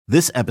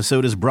This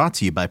episode is brought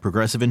to you by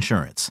Progressive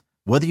Insurance.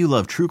 Whether you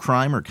love true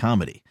crime or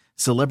comedy,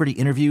 celebrity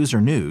interviews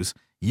or news,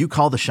 you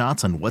call the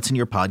shots on what's in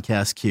your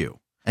podcast queue.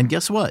 And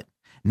guess what?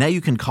 Now you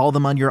can call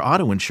them on your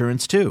auto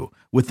insurance too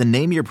with the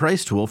Name Your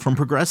Price tool from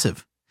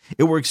Progressive.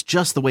 It works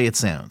just the way it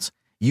sounds.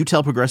 You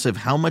tell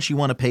Progressive how much you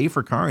want to pay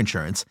for car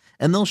insurance,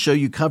 and they'll show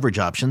you coverage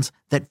options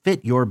that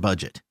fit your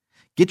budget.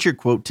 Get your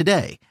quote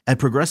today at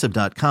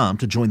Progressive.com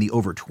to join the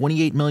over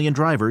 28 million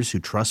drivers who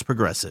trust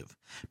Progressive.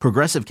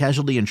 Progressive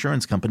Casualty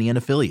Insurance Company and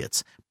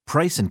Affiliates.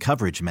 Price and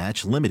coverage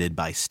match limited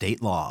by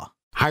state law.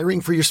 Hiring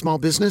for your small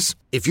business?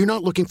 If you're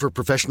not looking for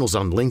professionals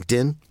on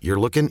LinkedIn, you're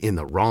looking in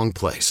the wrong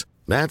place.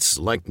 That's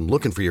like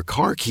looking for your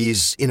car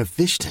keys in a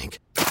fish tank.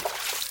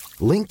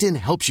 LinkedIn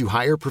helps you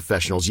hire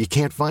professionals you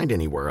can't find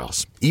anywhere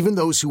else, even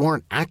those who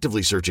aren't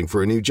actively searching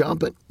for a new job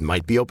but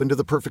might be open to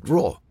the perfect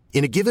role.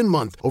 In a given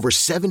month, over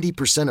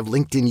 70% of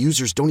LinkedIn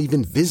users don't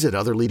even visit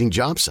other leading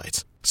job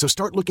sites. So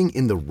start looking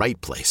in the right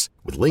place.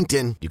 With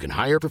LinkedIn, you can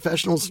hire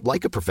professionals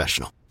like a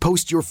professional.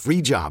 Post your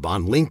free job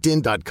on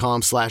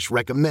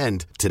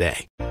linkedin.com/recommend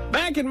today.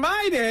 Back in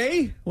my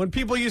day, when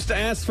people used to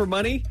ask for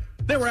money,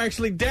 they were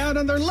actually down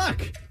on their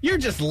luck. You're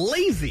just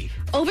lazy.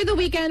 Over the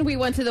weekend, we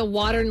went to the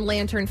Water and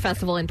Lantern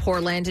Festival in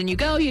Portland, and you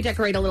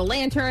decorate a little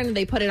lantern,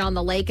 they put it on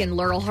the lake in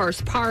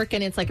Laurelhurst Park,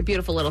 and it's like a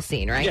beautiful little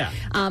scene, right? Yeah.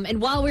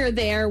 And while we were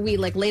there, we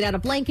laid out a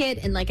blanket,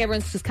 and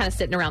everyone's just kind of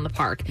sitting around the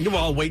park. You were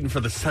all waiting for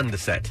the sun to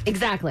set.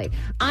 Exactly.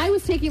 I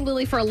was taking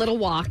Lily for a little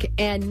walk,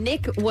 and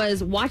Nick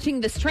was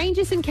watching the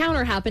strangest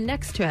encounter happen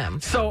next to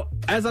him. So,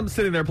 as I'm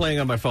sitting there playing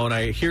on my phone,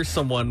 I hear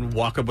someone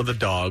walk up with a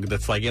dog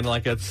that's in a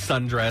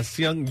sundress,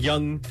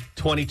 young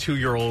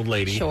 22-year-old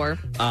lady. Sure.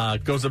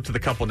 Goes up to the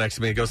couple next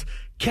to me and goes,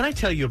 "Can I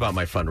tell you about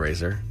my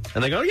fundraiser?"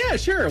 And they go, "Yeah,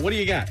 sure. What do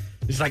you got?"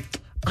 He's like,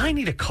 "I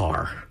need a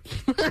car."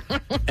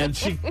 And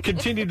she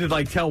continued to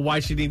tell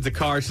why she needs a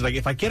car. She's like,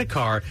 "If I get a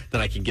car,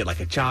 then I can get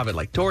a job at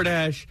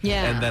DoorDash.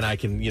 Yeah. And then I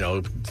can,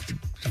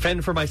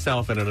 fend for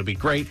myself and it'll be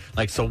great.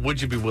 So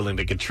would you be willing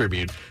to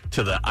contribute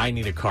to the I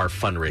Need a Car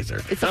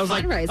fundraiser?" It's a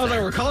fundraiser. I was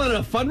like, we're calling it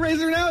a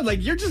fundraiser now?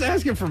 You're just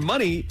asking for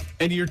money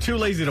and you're too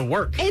lazy to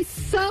work. It's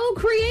so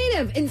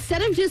creative.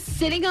 Instead of just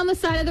sitting on the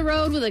side of the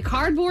road with a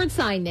cardboard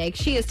sign, Nick,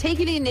 she is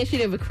taking the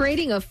initiative of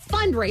creating a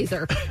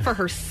fundraiser for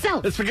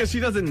herself. It's because she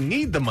doesn't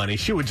need the money.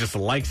 She would just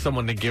like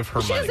someone to give her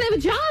money. She doesn't have a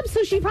job,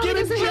 so she probably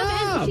doesn't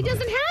have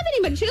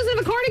anybody. She doesn't have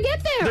a car to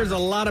get there. There's a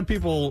lot of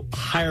people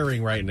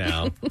hiring right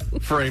now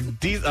for a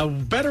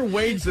better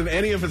wage than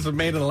any of us have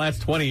made in the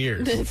last 20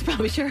 years. It's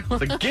probably true. So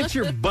get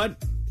your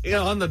butt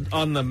on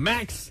the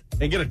max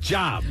and get a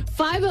job.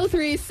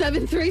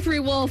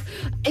 503-733-WOLF.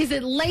 Is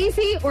it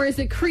lazy or is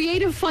it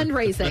creative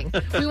fundraising?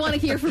 We want to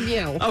hear from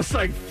you. I was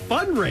like,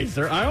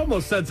 fundraiser? I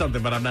almost said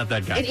something, but I'm not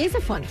that guy. It is a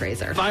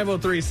fundraiser.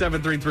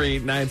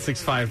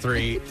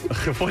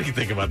 503-733-9653. What do you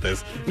think about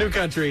this? New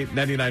Country,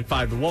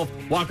 99.5 The Wolf,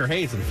 Walker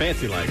Hayes, and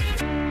Fancy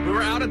Life. We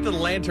were out at the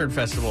Lantern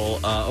Festival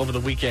over the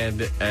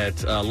weekend at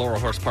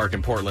Laurelhurst Park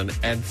in Portland,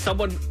 and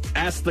someone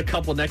asked the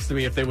couple next to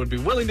me if they would be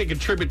willing to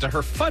contribute to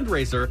her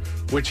fundraiser,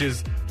 which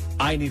is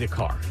I Need a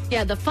Car.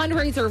 Yeah, the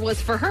fundraiser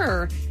was for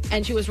her,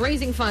 and she was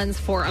raising funds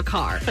for a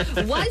car.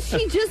 Was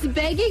she just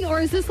begging, or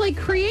is this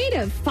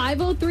creative?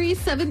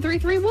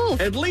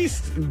 503-733-WOLF. At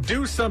least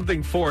do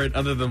something for it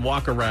other than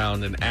walk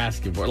around and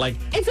asking for it.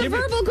 It's a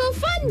verbal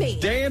GoFundMe.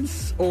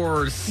 Dance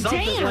or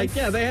something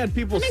they had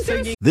people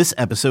singing. This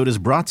episode is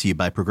brought to you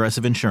by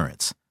Progressive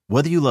Insurance.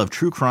 Whether you love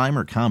true crime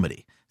or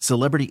comedy,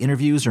 celebrity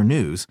interviews or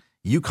news,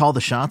 you call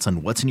the shots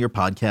on what's in your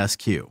podcast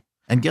queue.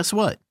 And guess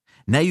what?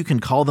 Now you can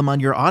call them on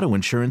your auto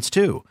insurance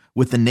too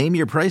with the Name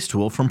Your Price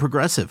tool from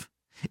Progressive.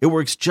 It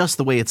works just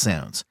the way it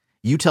sounds.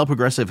 You tell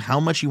Progressive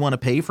how much you want to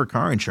pay for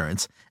car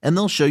insurance, and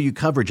they'll show you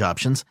coverage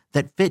options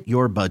that fit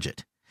your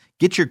budget.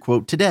 Get your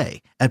quote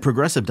today at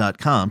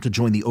Progressive.com to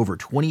join the over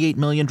 28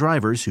 million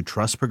drivers who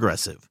trust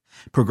Progressive.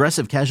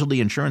 Progressive Casualty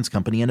Insurance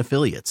Company and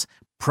Affiliates.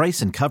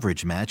 Price and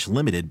coverage match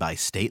limited by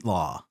state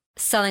law.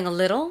 Selling a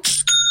little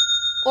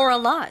or a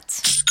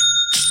lot?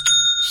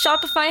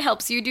 Shopify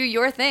helps you do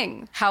your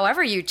thing,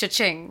 however you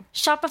cha-ching.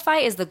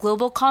 Shopify is the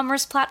global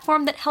commerce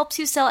platform that helps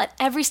you sell at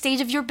every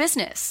stage of your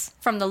business.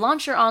 From the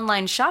launch your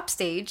online shop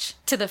stage,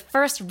 to the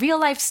first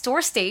real-life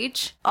store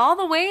stage, all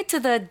the way to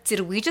the did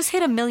we just hit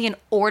 1 million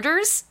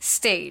orders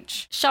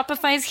stage.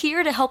 Shopify's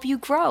here to help you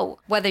grow.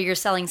 Whether you're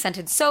selling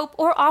scented soap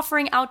or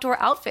offering outdoor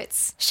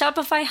outfits,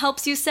 Shopify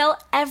helps you sell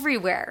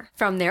everywhere.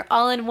 From their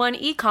all-in-one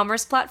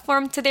e-commerce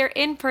platform to their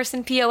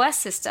in-person POS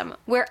system,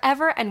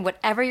 wherever and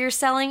whatever you're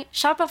selling,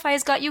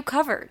 Shopify's got you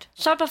covered.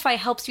 Shopify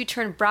helps you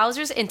turn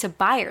browsers into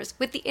buyers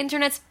with the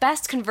internet's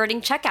best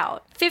converting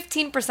checkout.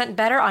 15%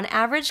 better on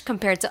average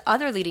compared to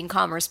other leading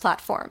commerce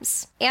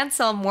platforms. And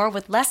sell more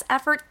with less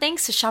effort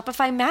thanks to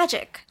Shopify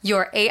Magic,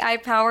 your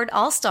AI-powered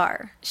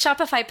all-star.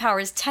 Shopify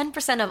powers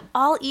 10% of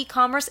all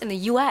e-commerce in the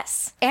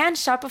U.S. And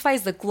Shopify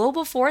is the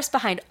global force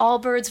behind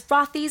Allbirds,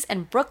 Rothy's,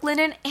 and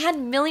Brooklinen,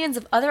 and millions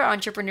of other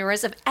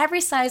entrepreneurs of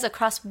every size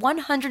across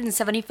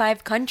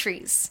 175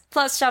 countries.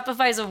 Plus,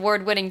 Shopify's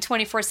award-winning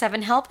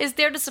 24/7 help is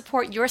there to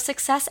support your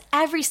success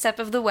every step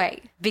of the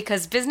way.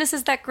 Because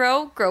businesses that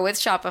grow, grow with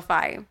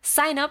Shopify.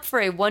 Sign up for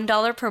a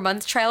 $1 per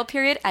month trial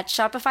period at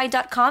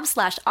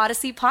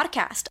shopify.com/Odyssey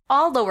Podcast,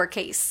 all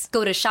lowercase.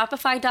 Go to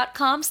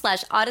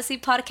shopify.com/Odyssey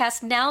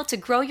Podcast now to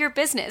grow your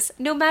business,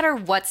 no matter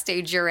what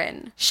stage you're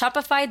in.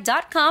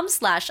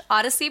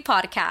 Shopify.com/Odyssey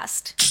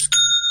Podcast.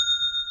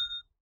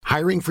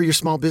 Hiring for your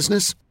small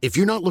business? If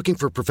you're not looking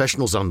for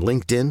professionals on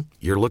LinkedIn,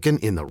 you're looking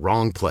in the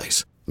wrong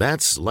place.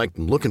 That's like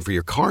looking for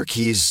your car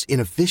keys in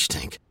a fish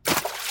tank.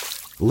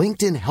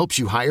 LinkedIn helps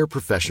you hire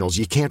professionals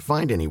you can't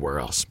find anywhere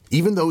else,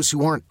 even those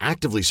who aren't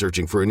actively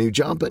searching for a new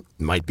job but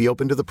might be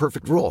open to the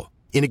perfect role.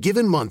 In a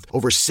given month,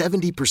 over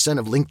 70%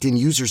 of LinkedIn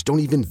users don't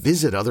even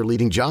visit other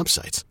leading job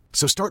sites.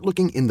 So start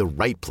looking in the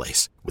right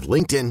place. With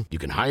LinkedIn, you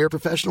can hire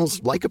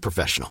professionals like a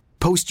professional.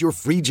 Post your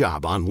free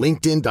job on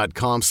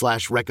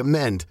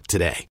linkedin.com/recommend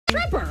today.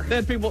 Stripper. They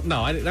had people,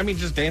 no, I mean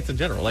just dance in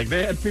general. Like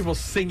they had people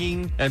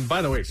singing, and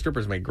by the way,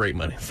 strippers make great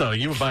money. So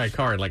you would buy a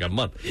car in like a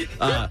month.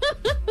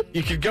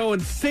 You could go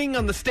and sing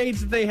on the stage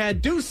that they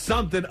had. Do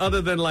something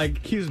other than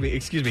like,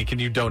 excuse me, can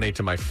you donate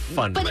to my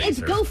fundraiser? But it's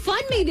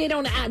GoFundMe. They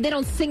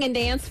don't sing and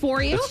dance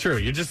for you. That's true.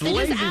 You're just they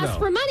lazy, just ask though.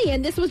 for money,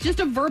 and this was just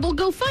a verbal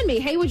GoFundMe.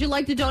 Hey, would you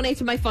like to donate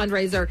to my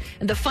fundraiser?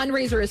 And the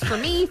fundraiser is for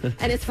me,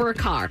 and it's for a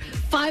car.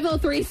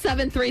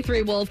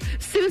 503-733-WOLF.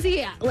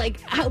 Susie,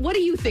 what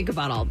do you think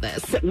about all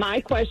this?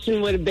 My question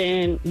would have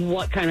been,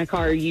 what kind of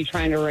car are you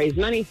trying to raise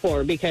money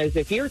for? Because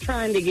if you're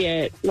trying to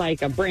get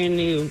like a brand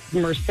new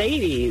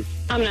Mercedes,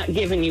 I'm not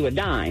giving you a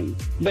dime.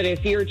 But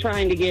if you're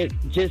trying to get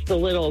just a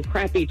little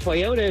crappy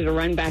Toyota to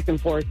run back and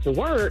forth to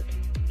work,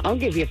 I'll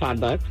give you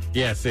 $5.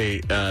 Yeah,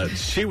 see,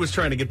 she was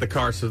trying to get the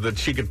car so that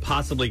she could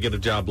possibly get a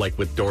job like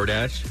with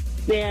DoorDash.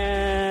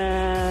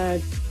 Yeah.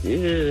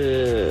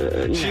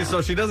 No.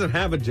 So she doesn't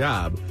have a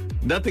job.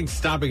 Nothing's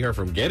stopping her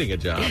from getting a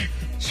job.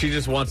 She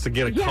just wants to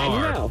get a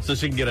car so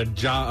she can get a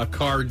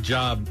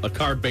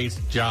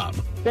car-based job.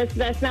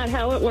 That's not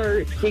how it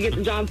works. You get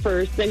the job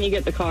first, then you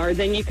get the car,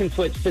 then you can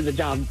switch to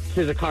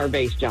the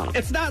car-based job.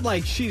 It's not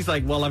like she's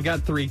like, well, I've got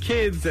 3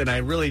 kids and I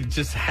really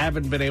just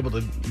haven't been able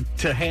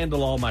to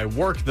handle all my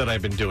work that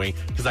I've been doing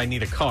because I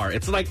need a car.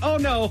 It's like, oh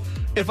no,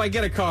 if I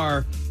get a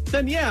car,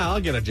 then yeah,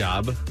 I'll get a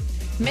job.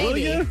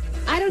 Maybe.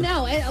 I don't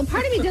know.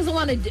 Part of me doesn't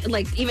want to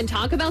even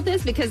talk about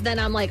this because then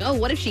I'm like, oh,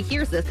 what if she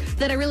hears this?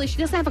 Then she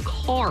doesn't have a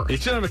car. She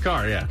doesn't have a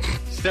car, yeah.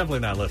 She's definitely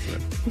not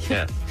listening.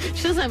 Yeah.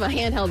 She doesn't have a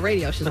handheld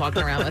radio she's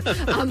walking around with.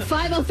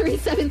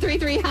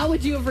 503-733, how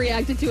would you have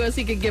reacted to us?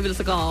 You could give us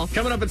a call.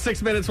 Coming up in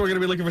 6 minutes, we're going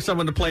to be looking for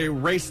someone to play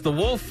Race the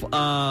Wolf.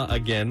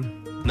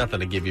 Again, nothing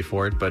to give you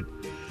for it, but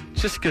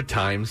just good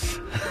times.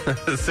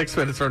 6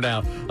 minutes from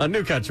now on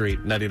New Country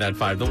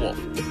 99.5 The Wolf.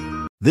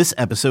 This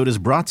episode is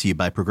brought to you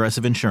by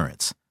Progressive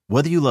Insurance.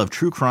 Whether you love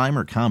true crime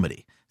or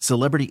comedy,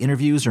 celebrity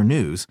interviews or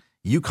news,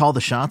 you call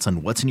the shots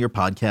on what's in your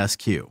podcast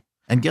queue.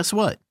 And guess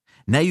what?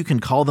 Now you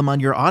can call them on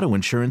your auto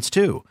insurance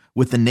too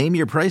with the Name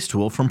Your Price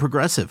tool from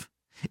Progressive.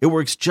 It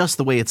works just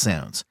the way it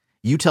sounds.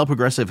 You tell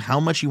Progressive how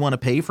much you want to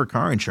pay for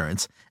car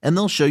insurance, and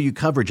they'll show you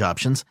coverage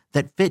options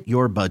that fit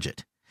your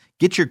budget.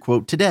 Get your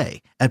quote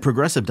today at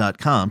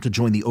Progressive.com to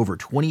join the over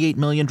 28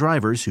 million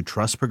drivers who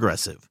trust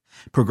Progressive.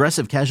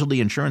 Progressive Casualty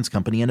Insurance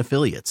Company and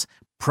Affiliates.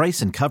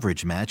 Price and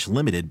coverage match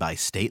limited by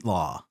state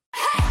law.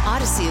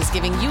 Odyssey is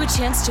giving you a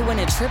chance to win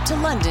a trip to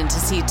London to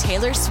see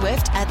Taylor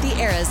Swift at the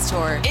Eras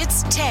Tour.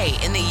 It's Tay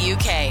in the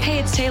UK. Hey,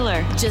 it's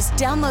Taylor. Just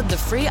download the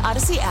free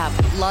Odyssey app,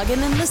 log in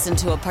and listen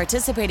to a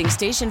participating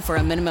station for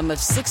a minimum of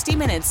 60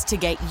 minutes to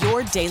get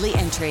your daily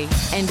entry.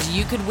 And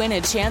you could win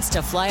a chance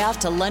to fly off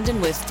to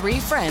London with 3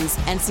 friends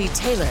and see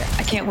Taylor.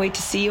 I can't wait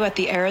to see you at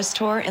the Eras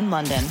Tour in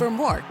London. For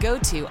more, go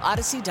to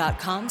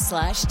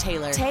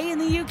odyssey.com/Taylor. Tay in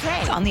the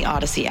UK. It's on the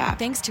Odyssey app.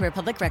 Thanks to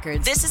Republic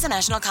Records. This is a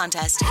national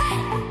contest.